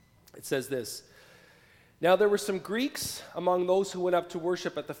It says this: Now there were some Greeks among those who went up to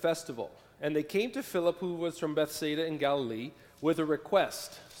worship at the festival, and they came to Philip, who was from Bethsaida in Galilee, with a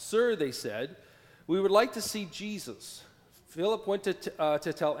request. Sir, they said, we would like to see Jesus. Philip went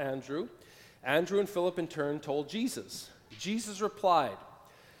to tell Andrew. Andrew and Philip in turn told Jesus. Jesus replied,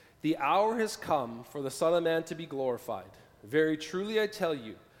 The hour has come for the Son of Man to be glorified. Very truly I tell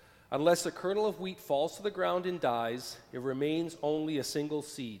you, unless a kernel of wheat falls to the ground and dies, it remains only a single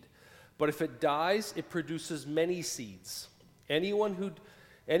seed. But if it dies, it produces many seeds. Anyone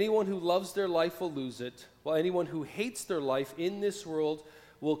who loves their life will lose it, while anyone who hates their life in this world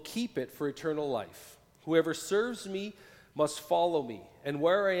will keep it for eternal life. Whoever serves me must follow me, and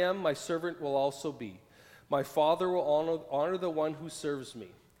where I am, my servant will also be. My Father will honor the one who serves me.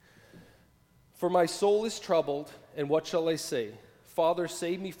 For my soul is troubled, and what shall I say? Father,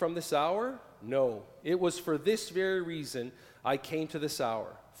 save me from this hour? No, it was for this very reason I came to this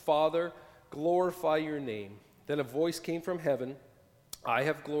hour. Father, glorify your name. Then a voice came from heaven. I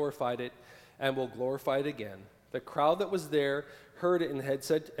have glorified it, and will glorify it again. The crowd that was there heard it and had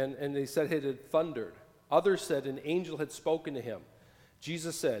said, and they said it had thundered. Others said an angel had spoken to him.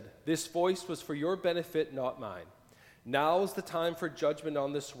 Jesus said, This voice was for your benefit, not mine. Now is the time for judgment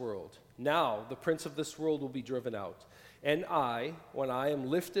on this world. Now the prince of this world will be driven out. And I, when I am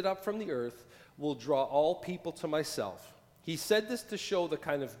lifted up from the earth, will draw all people to myself. He said this to show the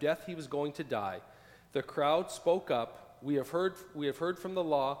kind of death he was going to die. The crowd spoke up. We have heard from the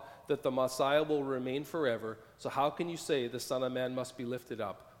law that the Messiah will remain forever. So how can you say the Son of Man must be lifted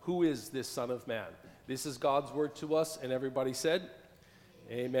up? Who is this Son of Man? This is God's word to us, and everybody said,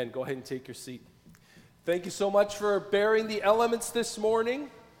 Amen. Go ahead and take your seat. Thank you so much for bearing the elements this morning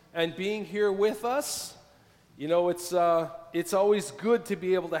and being here with us. You know, it's always good to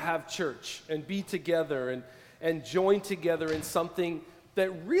be able to have church and be together and join together in something that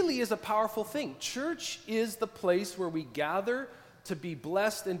really is a powerful thing. Church is the place where we gather to be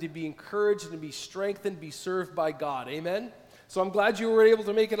blessed and to be encouraged and to be strengthened, be served by God. Amen? So I'm glad you were able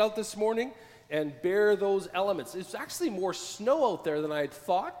to make it out this morning and bear those elements. It's actually more snow out there than I had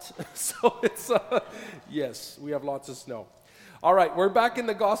thought. So yes, we have lots of snow. All right, we're back in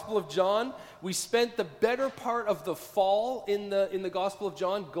the Gospel of John. We spent the better part of the fall in the Gospel of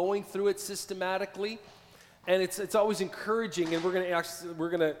John going through it systematically. And it's always encouraging, and we're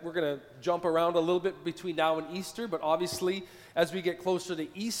gonna jump around a little bit between now and Easter, but obviously as we get closer to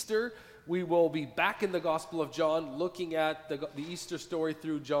Easter, we will be back in the Gospel of John looking at the Easter story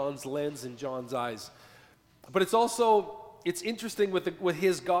through John's lens and John's eyes. But it's interesting with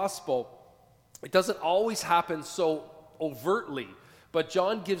his gospel. It doesn't always happen so overtly, but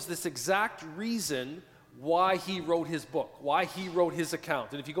John gives this exact reason why he wrote his book, why he wrote his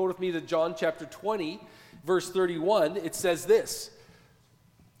account. And if you go with me to John chapter 20, verse 31, it says this.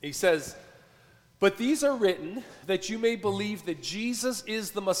 He says, But these are written that you may believe that Jesus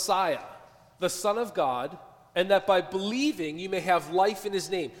is the Messiah, the Son of God, and that by believing you may have life in his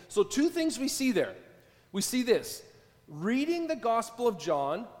name. So two things we see there. We see this. Reading the Gospel of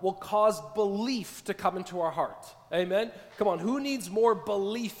John will cause belief to come into our heart. Amen? Come on, who needs more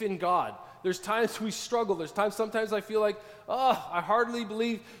belief in God? There's times we struggle. There's times sometimes I feel like, I hardly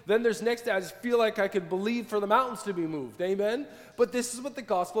believe. Then there's next day I just feel like I could believe for the mountains to be moved. Amen? But this is what the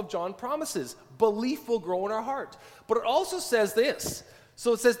Gospel of John promises. Belief will grow in our heart. But it also says this.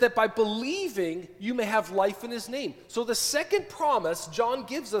 So it says that by believing, you may have life in his name. So the second promise John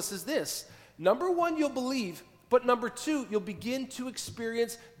gives us is this. Number one, you'll believe. But number two, you'll begin to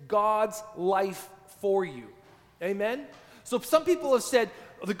experience God's life for you. Amen? So some people have said,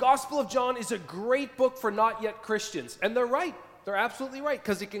 the Gospel of John is a great book for not yet Christians. And they're right. They're absolutely right,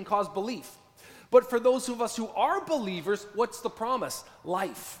 because it can cause belief. But for those of us who are believers, what's the promise?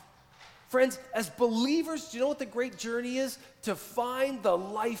 Life. Friends, as believers, do you know what the great journey is? To find the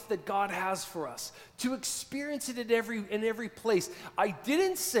life that God has for us. To experience it in every place. I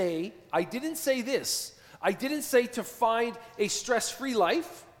didn't say this. I didn't say to find a stress-free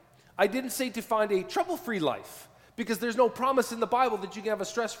life. I didn't say to find a trouble-free life. Because there's no promise in the Bible that you can have a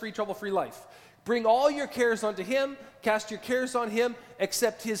stress-free, trouble-free life. Bring all your cares onto him, cast your cares on him,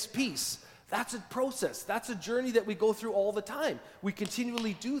 accept his peace. That's a process. That's a journey that we go through all the time. We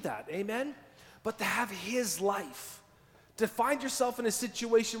continually do that, amen? But to have his life, to find yourself in a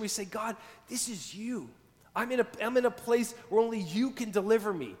situation where you say, God, this is you. I'm in a place where only you can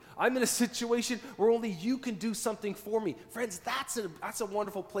deliver me. I'm in a situation where only you can do something for me. Friends, that's a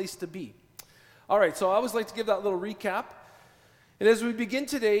wonderful place to be. All right, so I always like to give that little recap. And as we begin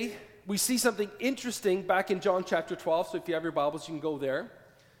today, we see something interesting back in John chapter 12. So if you have your Bibles, you can go there.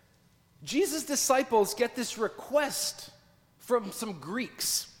 Jesus' disciples get this request from some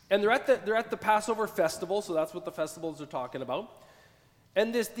Greeks. And they're at the Passover festival, so that's what the festivals are talking about.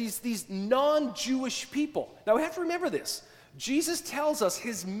 And these non-Jewish people. Now we have to remember this. Jesus tells us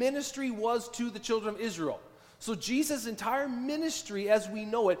his ministry was to the children of Israel. So Jesus' entire ministry, as we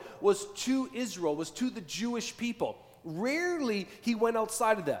know it, was to Israel, was to the Jewish people. Rarely he went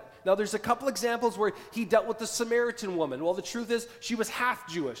outside of that. Now there's a couple examples where he dealt with the Samaritan woman. Well, the truth is she was half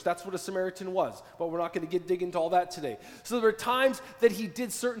Jewish. That's what a Samaritan was. But we're not going to dig into all that today. So there were times that he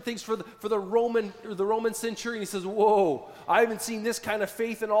did certain things for the Roman centurion. He says, whoa, I haven't seen this kind of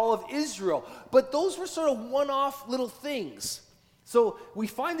faith in all of Israel. But those were sort of one-off little things. So we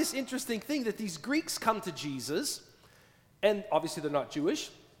find this interesting thing that these Greeks come to Jesus, and obviously they're not Jewish,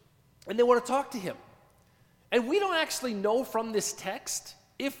 and they want to talk to him. And we don't actually know from this text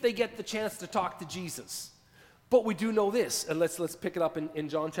if they get the chance to talk to Jesus. But we do know this, and let's pick it up in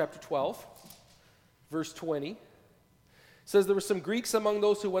John chapter 12, verse 20. It says, there were some Greeks among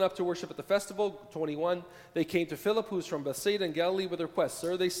those who went up to worship at the festival. 21, they came to Philip, who was from Bethsaida in Galilee, with a request.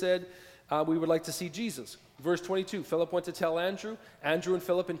 Sir, they said, we would like to see Jesus. Verse 22, Philip went to tell Andrew. Andrew and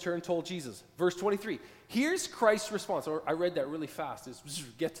Philip in turn told Jesus. Verse 23, here's Christ's response. Or I read that really fast.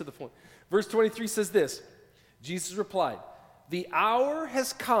 Just get to the point. Verse 23 says this. Jesus replied, the hour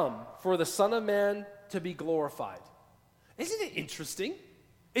has come for the Son of Man to be glorified. Isn't it interesting?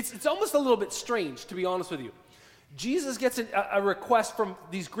 It's almost a little bit strange, to be honest with you. Jesus gets a request from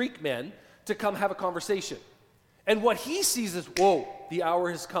these Greek men to come have a conversation. And what he sees is, whoa, the hour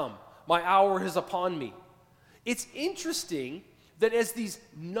has come. My hour is upon me. It's interesting that as these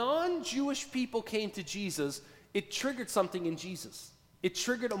non-Jewish people came to Jesus, it triggered something in Jesus. It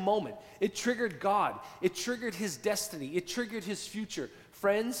triggered a moment. It triggered God. It triggered his destiny. It triggered his future.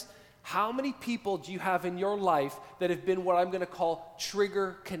 Friends, how many people do you have in your life that have been what I'm going to call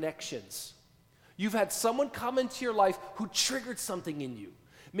trigger connections? You've had someone come into your life who triggered something in you.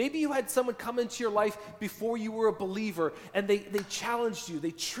 Maybe you had someone come into your life before you were a believer and they challenged you.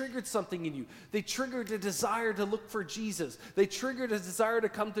 They triggered something in you. They triggered a desire to look for Jesus. They triggered a desire to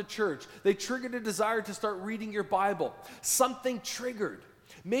come to church. They triggered a desire to start reading your Bible. Something triggered.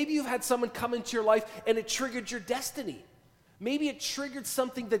 Maybe you've had someone come into your life and it triggered your destiny. Maybe it triggered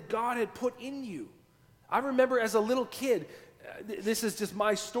something that God had put in you. I remember as a little kid, this is just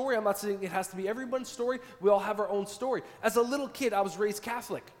my story. I'm not saying it has to be everyone's story. We all have our own story. As a little kid, I was raised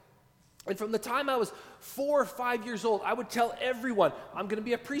Catholic. And from the time I was 4 or 5 years old, I would tell everyone, I'm going to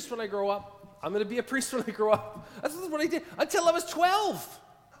be a priest when I grow up. I'm going to be a priest when I grow up. That's what I did until I was 12.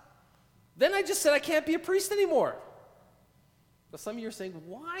 Then I just said I can't be a priest anymore. Now some of you are saying,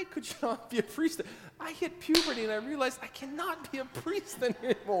 why could you not be a priest? I hit puberty and I realized I cannot be a priest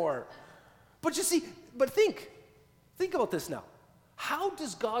anymore. But you see, think about this now. How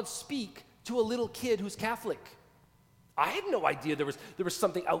does God speak to a little kid who's Catholic? I had no idea there was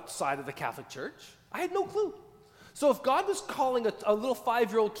something outside of the Catholic Church. I had no clue. So if God was calling a little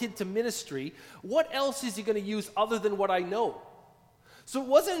 5-year-old kid to ministry, what else is he going to use other than what I know? So it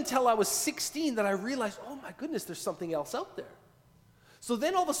wasn't until I was 16 that I realized, oh my goodness, there's something else out there. So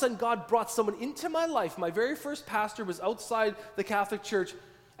then all of a sudden God brought someone into my life. My very first pastor was outside the Catholic Church.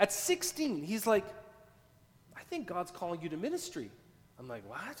 At 16, he's like, I think God's calling you to ministry. I'm like,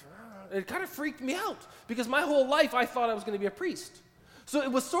 what? It kind of freaked me out because my whole life I thought I was going to be a priest. So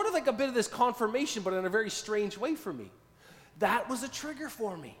it was sort of like a bit of this confirmation, but in a very strange way for me. That was a trigger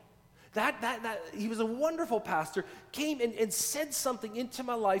for me. That he was a wonderful pastor, came and said something into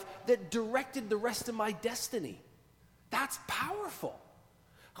my life that directed the rest of my destiny. That's powerful.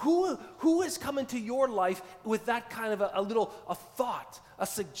 Who has come into your life with that kind of a thought, a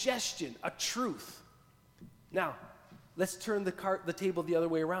suggestion, a truth? Now, let's turn the table the other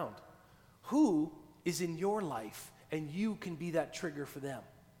way around. Who is in your life and you can be that trigger for them?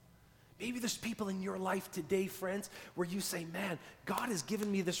 Maybe there's people in your life today, friends, where you say, man, God has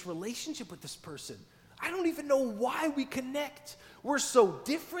given me this relationship with this person. I don't even know why we connect. We're so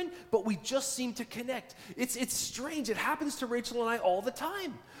different, but we just seem to connect. It's strange. It happens to Rachel and I all the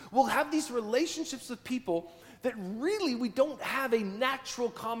time. We'll have these relationships with people that really we don't have a natural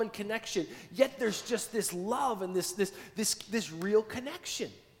common connection, yet there's just this love and this real connection.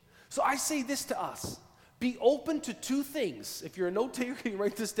 So I say this to us. Be open to 2 things. If you're a note taker, you can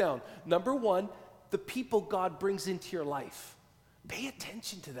write this down. Number 1, the people God brings into your life. Pay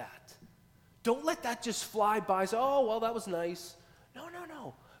attention to that. Don't let that just fly by. Say, oh, well, that was nice.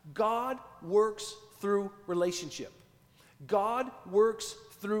 No. God works through relationship. God works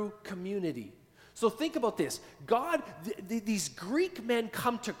through community. So think about this. These Greek men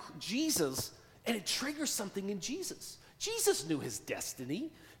come to Jesus, and it triggers something in Jesus. Jesus knew his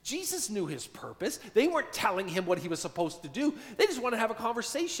destiny. Jesus knew his purpose. They weren't telling him what he was supposed to do. They just want to have a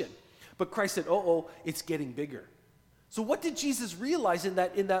conversation. But Christ said, it's getting bigger. So what did Jesus realize in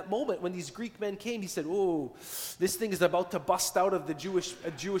that moment when these Greek men came? He said, this thing is about to bust out of the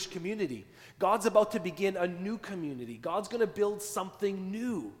Jewish community. God's about to begin a new community. God's going to build something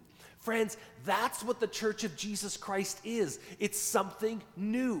new. Friends, that's what the Church of Jesus Christ is. It's something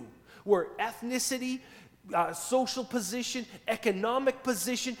new, where ethnicity, social position, economic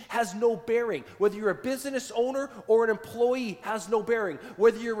position has no bearing. Whether you're a business owner or an employee has no bearing.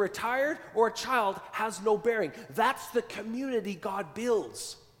 Whether you're retired or a child has no bearing. That's the community God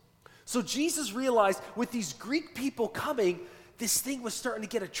builds. So Jesus realized with these Greek people coming, this thing was starting to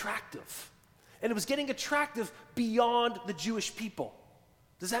get attractive. And it was getting attractive beyond the Jewish people.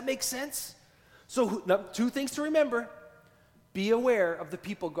 Does that make sense? So two things to remember. Be aware of the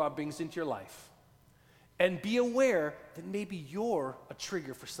people God brings into your life. And be aware that maybe you're a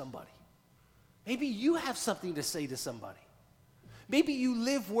trigger for somebody. Maybe you have something to say to somebody. Maybe you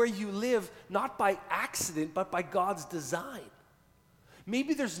live where you live not by accident, but by God's design.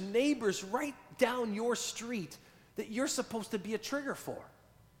 Maybe there's neighbors right down your street that you're supposed to be a trigger for.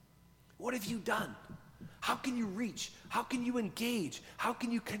 What have you done? How can you reach? How can you engage? How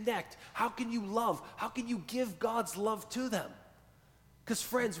can you connect? How can you love? How can you give God's love to them? Because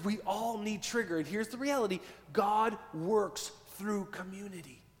friends, we all need trigger. And here's the reality. God works through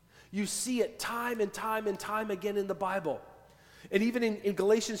community. You see it time and time and time again in the Bible. And even in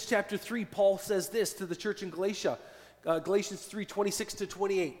Galatians chapter 3, Paul says this to the church in Galatia. Galatians 3, 26 to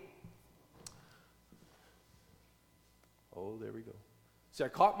 28. Oh, there we go. See, I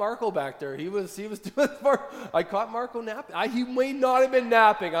caught Marco back there. He was doing more. I caught Marco napping. He may not have been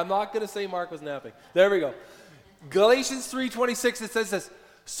napping. I'm not going to say Mark was napping. There we go. Galatians 3:26, it says this.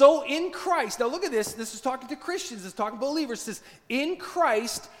 So in Christ, now look at this. This is talking to Christians. It's talking to believers. It says, in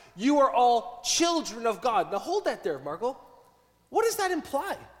Christ, you are all children of God. Now hold that there, Marco. What does that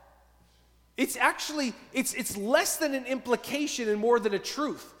imply? It's actually, it's less than an implication and more than a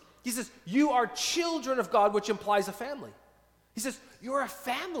truth. He says, you are children of God, which implies a family. He says, you're a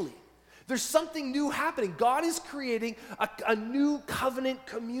family. There's something new happening. God is creating a new covenant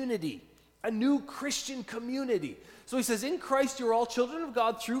community. A new Christian community. So he says, in Christ you're all children of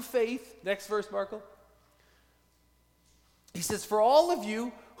God through faith. Next verse, Marco. He says, for all of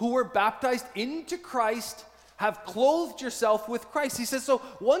you who were baptized into Christ have clothed yourself with Christ. He says, so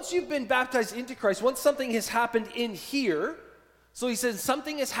once you've been baptized into Christ, once something has happened in here, so he says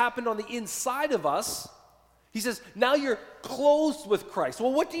something has happened on the inside of us, he says, now you're clothed with Christ.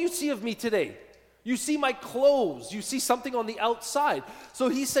 Well, what do you see of me today? You see my clothes. You see something on the outside. So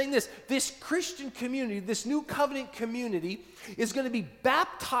he's saying this Christian community, this new covenant community is going to be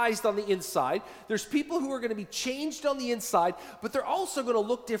baptized on the inside. There's people who are going to be changed on the inside, but they're also going to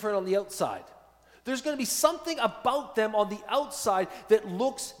look different on the outside. There's going to be something about them on the outside that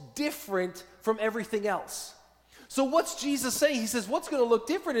looks different from everything else. So what's Jesus saying? He says what's going to look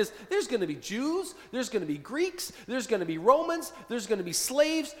different is there's going to be Jews, there's going to be Greeks, there's going to be Romans, there's going to be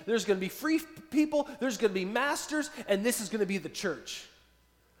slaves, there's going to be free people, there's going to be masters, and this is going to be the church.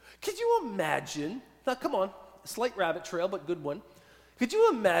 Could you imagine, now come on, a slight rabbit trail, but good one. Could you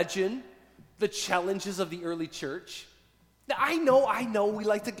imagine the challenges of the early church? Now, I know, we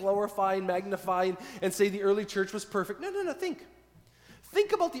like to glorify and magnify and say the early church was perfect. No,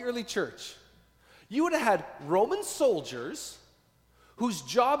 think about the early church. You would have had Roman soldiers whose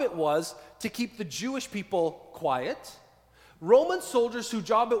job it was to keep the Jewish people quiet. Roman soldiers whose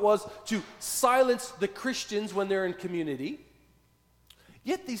job it was to silence the Christians when they're in community.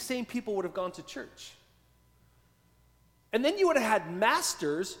 Yet these same people would have gone to church. And then you would have had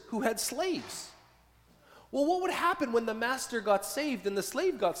masters who had slaves. Well, what would happen when the master got saved and the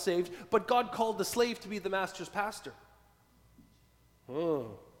slave got saved, but God called the slave to be the master's pastor?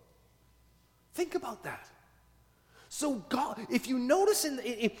 Think about that. So God, if you notice in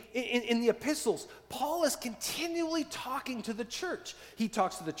the epistles, Paul is continually talking to the church. He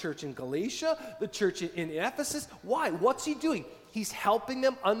talks to the church in Galatia, the church in Ephesus. Why? What's he doing? He's helping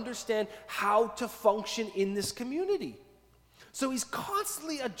them understand how to function in this community. So he's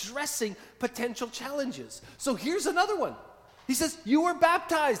constantly addressing potential challenges. So here's another one. He says, you were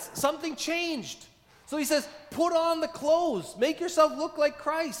baptized. Something changed. So he says, put on the clothes. Make yourself look like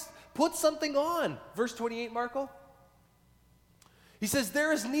Christ. Put something on. Verse 28, Marco. He says,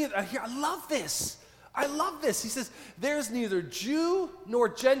 there is neither, here, I love this. He says, there is neither Jew nor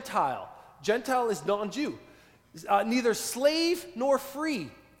Gentile. Gentile is non-Jew. Neither slave nor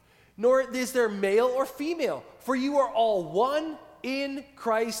free, nor is there male or female. For you are all one in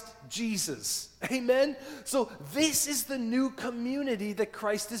Christ Jesus. Amen? So this is the new community that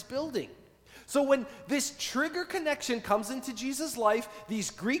Christ is building. So when this trigger connection comes into Jesus' life, these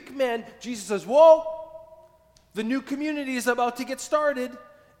Greek men, Jesus says, whoa, the new community is about to get started,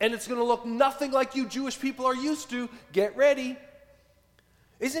 and it's going to look nothing like you Jewish people are used to. Get ready.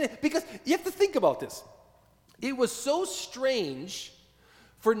 Isn't it? Because you have to think about this. It was so strange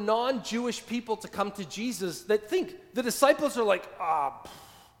for non-Jewish people to come to Jesus that the disciples are like,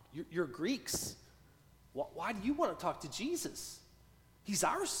 you're Greeks. Why do you want to talk to Jesus? He's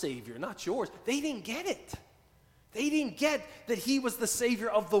our Savior, not yours. They didn't get it. They didn't get that he was the Savior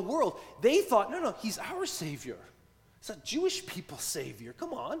of the world. They thought, no, he's our Savior. It's a Jewish people's Savior.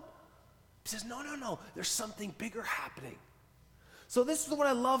 Come on. He says, no, there's something bigger happening. So this is what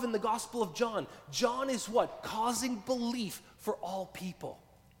I love in the Gospel of John. John is what? Causing belief for all people.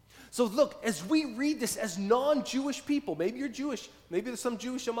 So look, as we read this as non-Jewish people, maybe you're Jewish, maybe there's some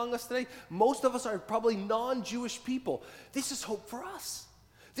Jewish among us today. Most of us are probably non-Jewish people. This is hope for us.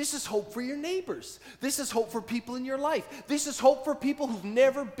 This is hope for your neighbors. This is hope for people in your life. This is hope for people who've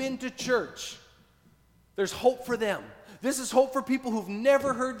never been to church. There's hope for them. This is hope for people who've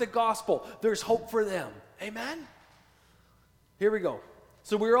never heard the gospel. There's hope for them. Amen? Here we go.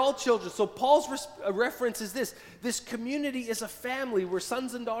 So we're all children. So Paul's reference is this. This community is a family. We're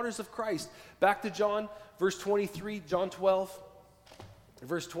sons and daughters of Christ. Back to John, verse 23, John 12.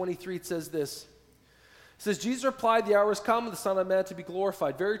 Verse 23, it says this. It says, Jesus replied, the hour has come, the Son of Man to be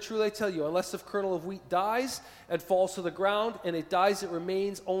glorified. Very truly I tell you, unless a kernel of wheat dies and falls to the ground, and it dies, it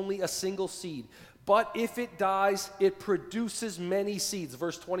remains only a single seed. But if it dies, it produces many seeds.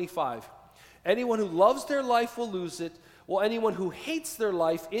 Verse 25. Anyone who loves their life will lose it, while anyone who hates their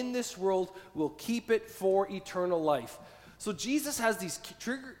life in this world will keep it for eternal life. So Jesus has this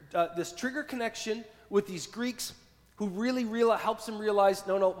trigger connection with these Greeks who really helps him realize,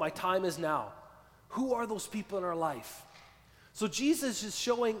 no, my time is now. Who are those people in our life? So Jesus is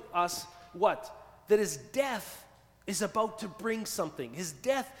showing us what? That his death is about to bring something. His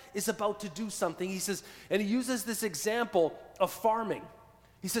death is about to do something. He says, and he uses this example of farming.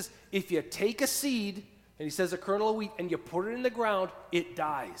 He says, if you take a seed, and he says a kernel of wheat, and you put it in the ground, it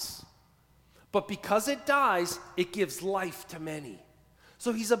dies. But because it dies, it gives life to many.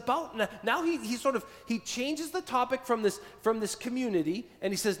 So he's about, now he changes the topic from this community,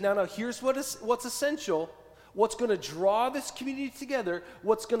 and he says, now here's what's essential. What's going to draw this community together,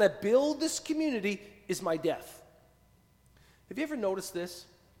 what's going to build this community is my death. Have you ever noticed this?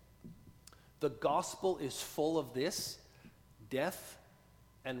 The gospel is full of this, death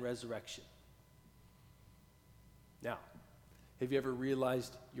and resurrection. Now, have you ever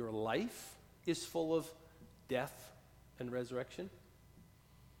realized your life is full of death and resurrection?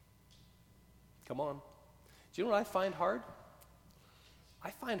 Come on. Do you know what I find hard?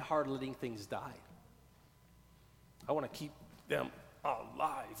 I find hard letting things die. I want to keep them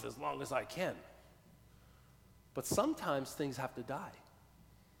alive as long as I can. But sometimes things have to die.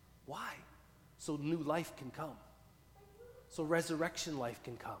 Why? So new life can come. So resurrection life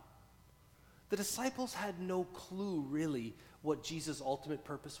can come. The disciples had no clue, really, what Jesus' ultimate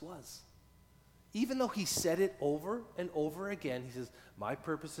purpose was. Even though he said it over and over again, he says, my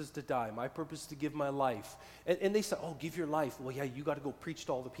purpose is to die. My purpose is to give my life. And they said, give your life. Well, yeah, you got to go preach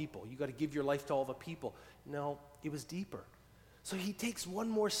to all the people. You got to give your life to all the people. No, it was deeper. So he takes one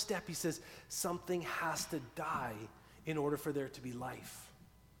more step. He says, something has to die in order for there to be life.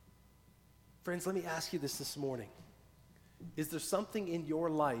 Friends, let me ask you this morning. Is there something in your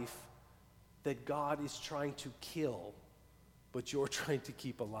life that God is trying to kill, but you're trying to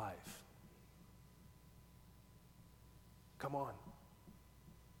keep alive? Come on.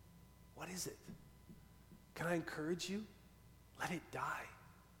 What is it? Can I encourage you? Let it die.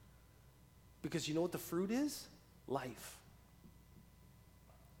 Because you know what the fruit is? Life.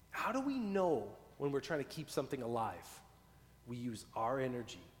 How do we know when we're trying to keep something alive? We use our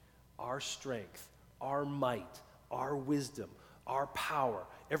energy, our strength, our might, our wisdom, our power,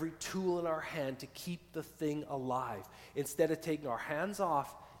 every tool in our hand to keep the thing alive, instead of taking our hands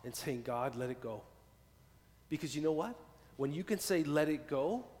off and saying, God, let it go. Because you know what? When you can say, let it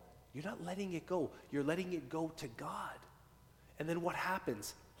go, you're not letting it go. You're letting it go to God. And then what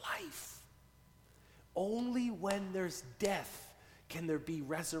happens? Life. Only when there's death can there be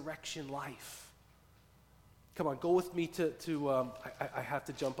resurrection life. Come on, go with me I have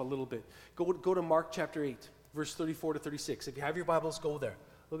to jump a little bit. Go to Mark chapter 8, verse 34 to 36. If you have your Bibles, go there.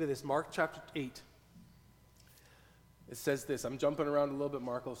 Look at this, Mark chapter 8. It says this. I'm jumping around a little bit,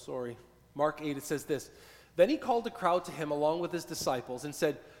 Marco, sorry. Mark 8, it says this. Then he called the crowd to him along with his disciples and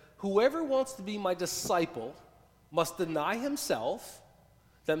said, whoever wants to be my disciple must deny themselves,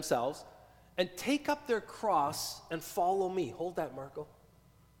 and take up their cross and follow me. Hold that, Marco.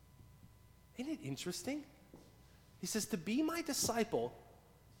 Isn't it interesting? He says, to be my disciple,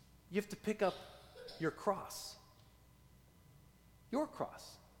 you have to pick up your cross. Your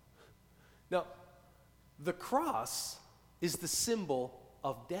cross. Now, the cross is the symbol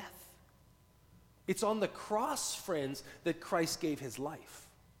of death. It's on the cross, friends, that Christ gave his life.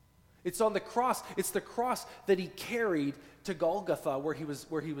 It's on the cross. It's the cross that he carried to Golgotha, where he was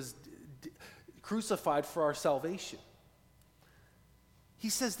crucified for our salvation. He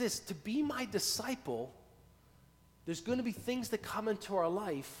says this, to be my disciple, there's going to be things that come into our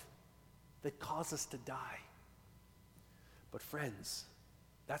life that cause us to die. But friends,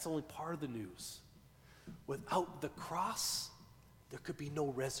 that's only part of the news. Without the cross, there could be no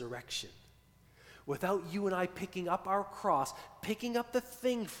resurrection. Without you and I picking up our cross, picking up the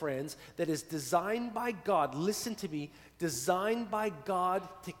thing, friends, that is designed by God, listen to me, designed by God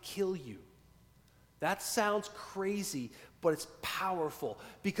to kill you. That sounds crazy, but it's powerful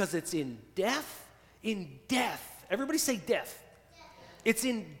because it's in death, everybody say death. It's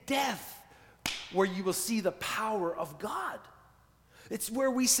in death where you will see the power of God. It's where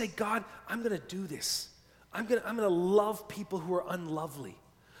we say, God, I'm going to do this. I'm going to love people who are unlovely.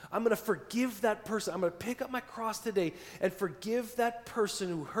 I'm going to forgive that person. I'm going to pick up my cross today and forgive that person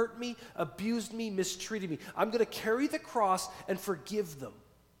who hurt me, abused me, mistreated me. I'm going to carry the cross and forgive them.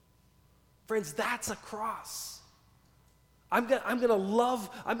 Friends, that's a cross. I'm going to love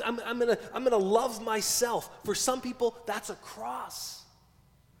myself. For some people, that's a cross.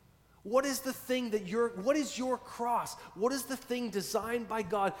 What is the thing what is your cross? What is the thing designed by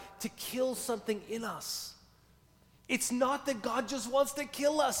God to kill something in us? It's not that God just wants to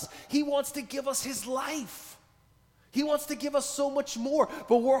kill us. He wants to give us his life. He wants to give us so much more,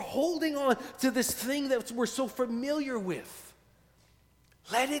 but we're holding on to this thing that we're so familiar with.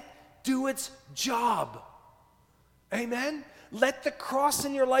 Let it do its job. Amen? Let the cross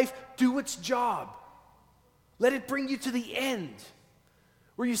in your life do its job. Let it bring you to the end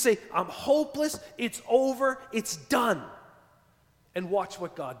where you say, I'm hopeless, it's over, it's done. And watch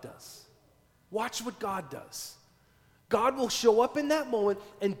what God does. Watch what God does. God will show up in that moment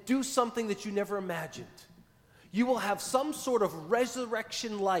and do something that you never imagined. You will have some sort of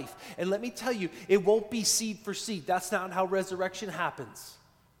resurrection life. And let me tell you, it won't be seed for seed. That's not how resurrection happens.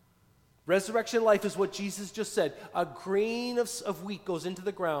 Resurrection life is what Jesus just said. A grain of wheat goes into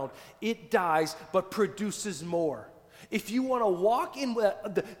the ground. It dies, but produces more. If you want to walk in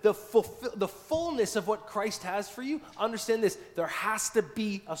the fullness of what Christ has for you, understand this. There has to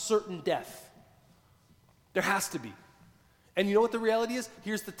be a certain death. There has to be. And you know what the reality is?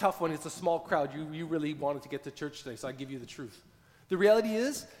 Here's the tough one. It's a small crowd. You really wanted to get to church today, so I give you the truth. The reality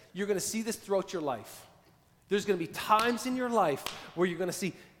is, you're going to see this throughout your life. There's going to be times in your life where you're going to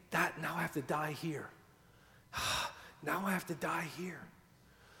see, that now I have to die here. Now I have to die here.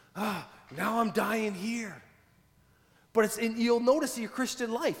 Now I'm dying here. But you'll notice in your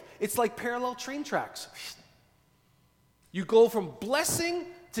Christian life, it's like parallel train tracks. You go from blessing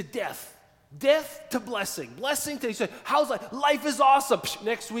to death. Death to blessing. Blessing to, you say, how's life? Life is awesome.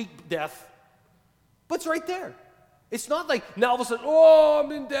 Next week, death. But it's right there. It's not like now all of a sudden, oh,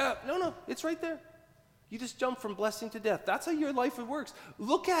 I'm in death. No, it's right there. You just jump from blessing to death. That's how your life works.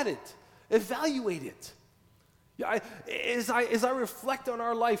 Look at it. Evaluate it. As I reflect on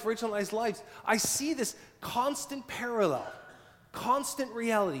our life, Rachel and I's lives, I see this constant parallel, constant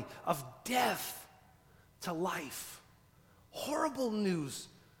reality of death to life. Horrible news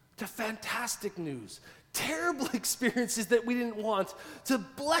to fantastic news. Terrible experiences that we didn't want to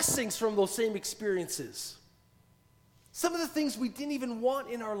blessings from those same experiences. Some of the things we didn't even want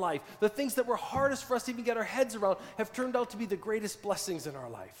in our life, the things that were hardest for us to even get our heads around, have turned out to be the greatest blessings in our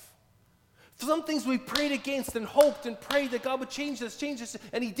life. Some things we prayed against and hoped and prayed that God would change this,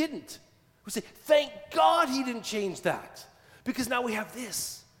 and he didn't. We say, thank God he didn't change that, because now we have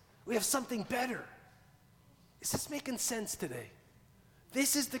this. We have something better. Is this making sense today?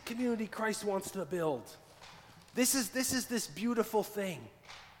 This is the community Christ wants to build. This is this beautiful thing.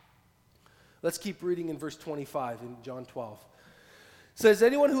 Let's keep reading in verse 25 in John 12. It says,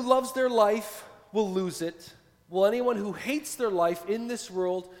 anyone who loves their life will lose it, while anyone who hates their life in this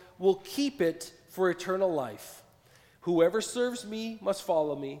world will keep it for eternal life. Whoever serves me must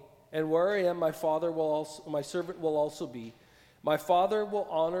follow me, and where I am, my servant will also be. My Father will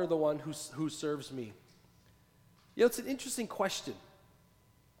honor the one who serves me. You know, it's an interesting question.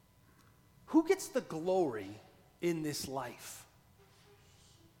 Who gets the glory in this life?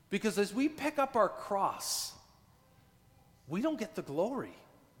 Because as we pick up our cross, we don't get the glory.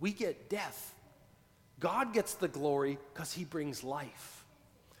 We get death. God gets the glory because he brings life.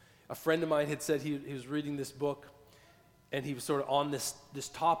 A friend of mine had said he was reading this book, and he was sort of on this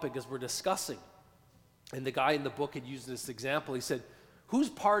topic as we're discussing. And the guy in the book had used this example. He said, whose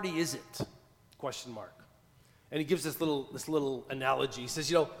party is it? Question mark. And he gives this little analogy. He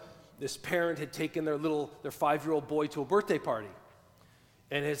says, this parent had taken their 5-year-old boy to a birthday party.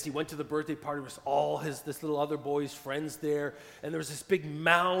 And as he went to the birthday party, there was all this little other boy's friends there. And there was this big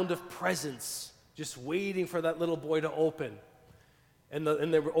mound of presents just waiting for that little boy to open. And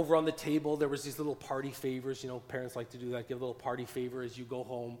they were over on the table, there was these little party favors. Parents like to do that, give a little party favor as you go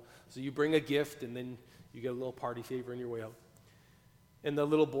home. So you bring a gift, and then you get a little party favor on your way out. And the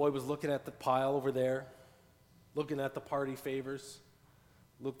little boy was looking at the pile over there, looking at the party favors,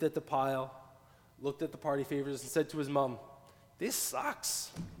 looked at the pile, looked at the party favors, and said to his mom, "This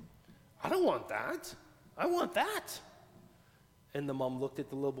sucks. I don't want that. I want that." And the mom looked at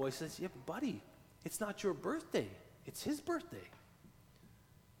the little boy and says, "Yeah, but buddy, it's not your birthday. It's his birthday.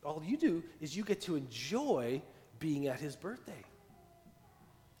 All you do is you get to enjoy being at his birthday."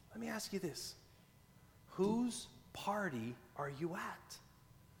 Let me ask you this. Whose party are you at?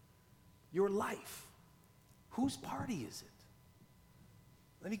 Your life. Whose party is it?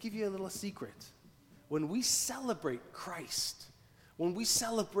 Let me give you a little secret. When we celebrate Christ, when we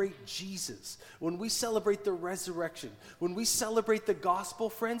celebrate Jesus, when we celebrate the resurrection, when we celebrate the gospel,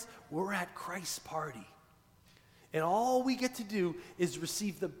 friends, we're at Christ's party. And all we get to do is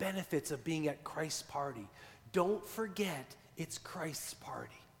receive the benefits of being at Christ's party. Don't forget it's Christ's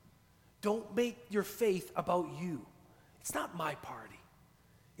party. Don't make your faith about you. It's not my party.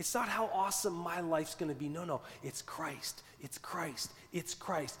 It's not how awesome my life's going to be. No. It's Christ. It's Christ. It's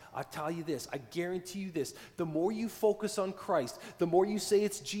Christ. I'll tell you this. I guarantee you this. The more you focus on Christ, the more you say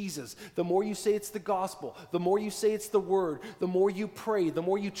it's Jesus, the more you say it's the gospel, the more you say it's the word, the more you pray, the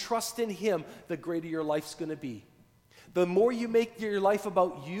more you trust in him, the greater your life's going to be. The more you make your life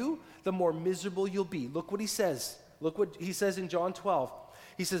about you, the more miserable you'll be. Look what he says. Look what he says in John 12.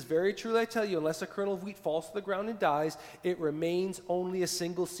 He says, "Very truly I tell you, unless a kernel of wheat falls to the ground and dies, it remains only a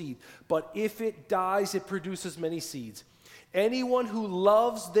single seed. But if it dies, it produces many seeds. Anyone who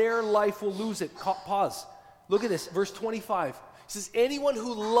loves their life will lose it." Pause. Look at this, verse 25. He says, anyone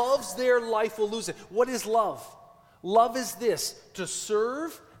who loves their life will lose it. What is love? Love is this, to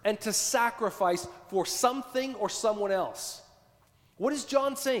serve and to sacrifice for something or someone else. What is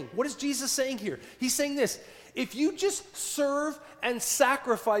John saying? What is Jesus saying here? He's saying this. If you just serve and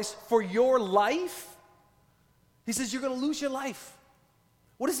sacrifice for your life, he says you're going to lose your life.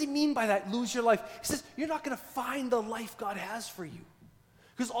 What does he mean by that, lose your life? He says you're not going to find the life God has for you.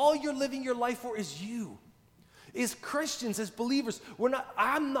 Because all you're living your life for is you. As Christians, as believers,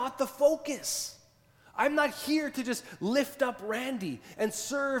 I'm not the focus. I'm not here to just lift up Randy and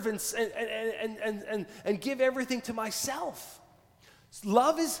serve and give everything to myself.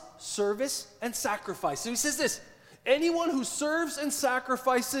 Love is service and sacrifice. So he says this, anyone who serves and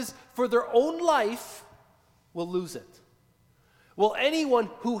sacrifices for their own life will lose it. Well, anyone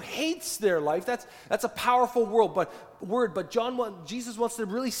who hates their life, that's a powerful word, but Jesus wants to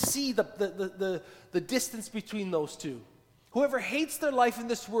really see the distance between those two. Whoever hates their life in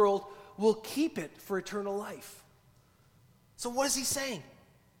this world will keep it for eternal life. So what is he saying?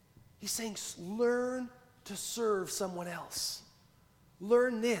 He's saying learn to serve someone else.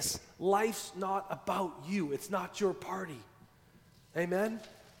 Learn this. Life's not about you. It's not your party. Amen?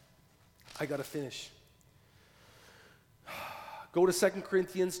 I got to finish. Go to 2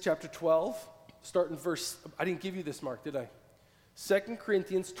 Corinthians chapter 12. Start in verse, I didn't give you this, Mark, did I? 2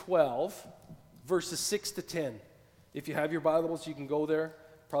 Corinthians 12, verses 6 to 10. If you have your Bibles, you can go there.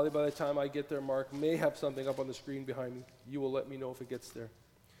 Probably by the time I get there, Mark may have something up on the screen behind me. You will let me know if it gets there.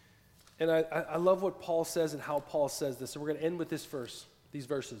 And I love what Paul says and how Paul says this. So we're going to end with these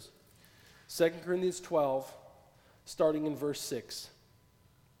verses. 2 Corinthians 12, starting in verse 6.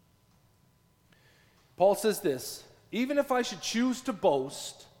 Paul says this, even if I should choose to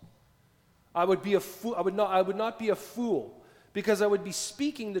boast, I would not be a fool, because I would be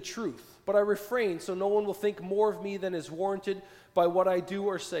speaking the truth. But I refrain, so no one will think more of me than is warranted by what I do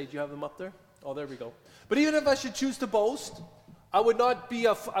or say. Do you have them up there? Oh, there we go. But even if I should choose to boast, I would not be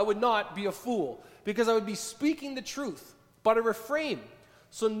a fool, because I would be speaking the truth. But I refrain,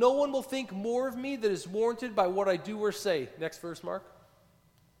 so no one will think more of me than is warranted by what I do or say. Next verse, Mark.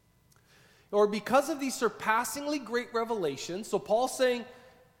 Or because of these surpassingly great revelations. So Paul's saying,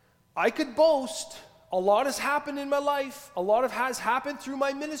 I could boast. A lot has happened in my life. A lot has happened through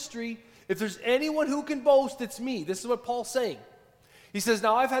my ministry. If there's anyone who can boast, it's me. This is what Paul's saying. He says,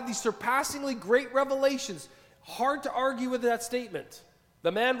 now I've had these surpassingly great revelations. Hard to argue with that statement.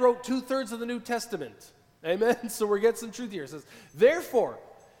 The man wrote 2/3 of the New Testament. Amen? So we're getting some truth here. It says, therefore,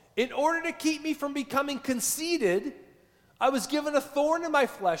 in order to keep me from becoming conceited, I was given a thorn in my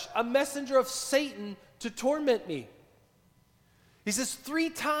flesh, a messenger of Satan to torment me. He says,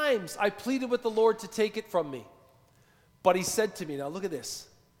 3 times I pleaded with the Lord to take it from me. But he said to me, now look at this.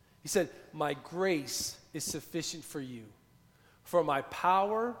 He said, my grace is sufficient for you, for my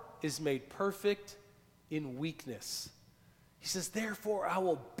power is made perfect in weakness. He says, therefore I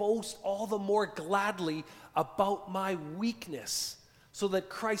will boast all the more gladly about my weakness, so that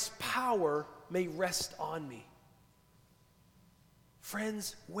Christ's power may rest on me.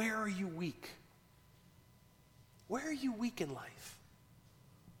 Friends, where are you weak? Where are you weak in life?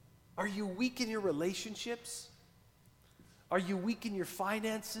 Are you weak in your relationships? Are you weak in your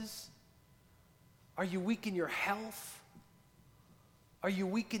finances? Are you weak in your health? Are you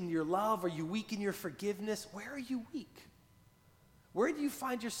weak in your love? Are you weak in your forgiveness? Where are you weak? Where do you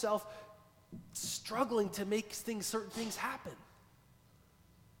find yourself struggling to make certain things happen?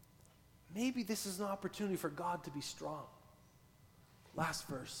 Maybe this is an opportunity for God to be strong. Last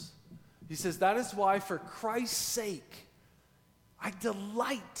verse. He says, that is why for Christ's sake, I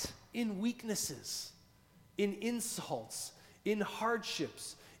delight in weaknesses, in insults, in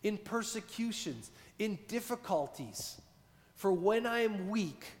hardships, in persecutions, in difficulties. For when I am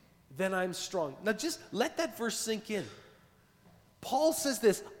weak, then I'm strong. Now just let that verse sink in. Paul says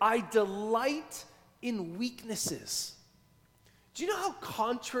this, I delight in weaknesses. Do you know how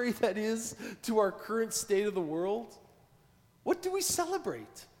contrary that is to our current state of the world? What do we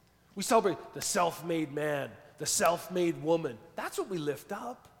celebrate? We celebrate the self-made man, the self-made woman. That's what we lift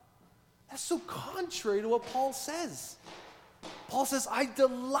up. That's so contrary to what Paul says. Paul says, I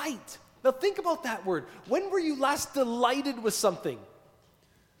delight. Now think about that word. When were you last delighted with something?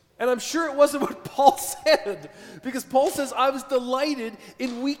 And I'm sure it wasn't what Paul said, because Paul says, I was delighted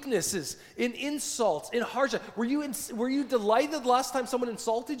in weaknesses, in insults, in hardship. Were you delighted the last time someone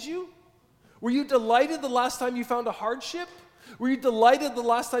insulted you? Were you delighted the last time you found a hardship? Were you delighted the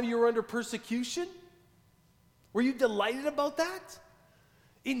last time you were under persecution? Were you delighted about that?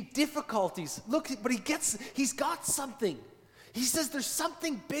 In difficulties. Look, but he's got something. He says there's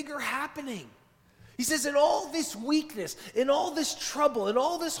something bigger happening. He says, in all this weakness, in all this trouble, in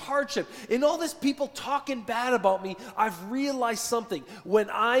all this hardship, in all this people talking bad about me, I've realized something. When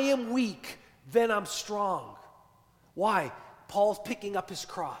I am weak, then I'm strong. Why? Paul's picking up his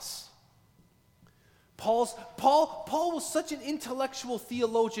cross. Paul was such an intellectual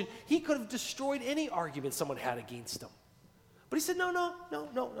theologian, he could have destroyed any argument someone had against him. But he said,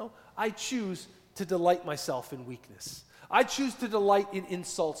 no. I choose to delight myself in weakness. I choose to delight in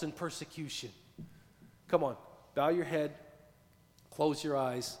insults and persecution. Come on, bow your head, close your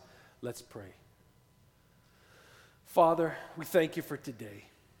eyes, let's pray. Father, we thank you for today.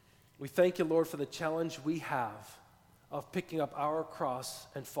 We thank you, Lord, for the challenge we have of picking up our cross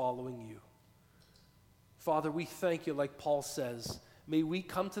and following you. Father, we thank you, like Paul says, may we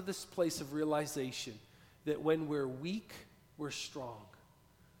come to this place of realization that when we're weak, we're strong.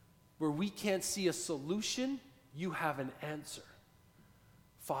 Where we can't see a solution, you have an answer.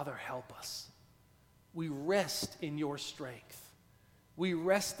 Father, help us. We rest in your strength. We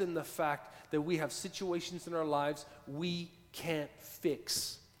rest in the fact that we have situations in our lives we can't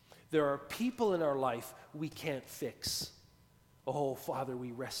fix. There are people in our life we can't fix. Oh, Father,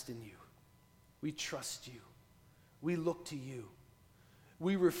 we rest in you. We trust you. We look to you.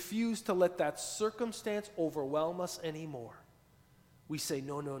 We refuse to let that circumstance overwhelm us anymore. We say,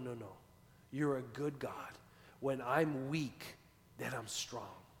 no. You're a good God. When I'm weak, then I'm strong.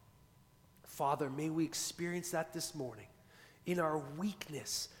 Father, may we experience that this morning. In our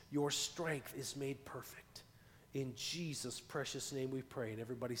weakness, your strength is made perfect. In Jesus' precious name we pray. And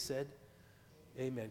everybody said, amen.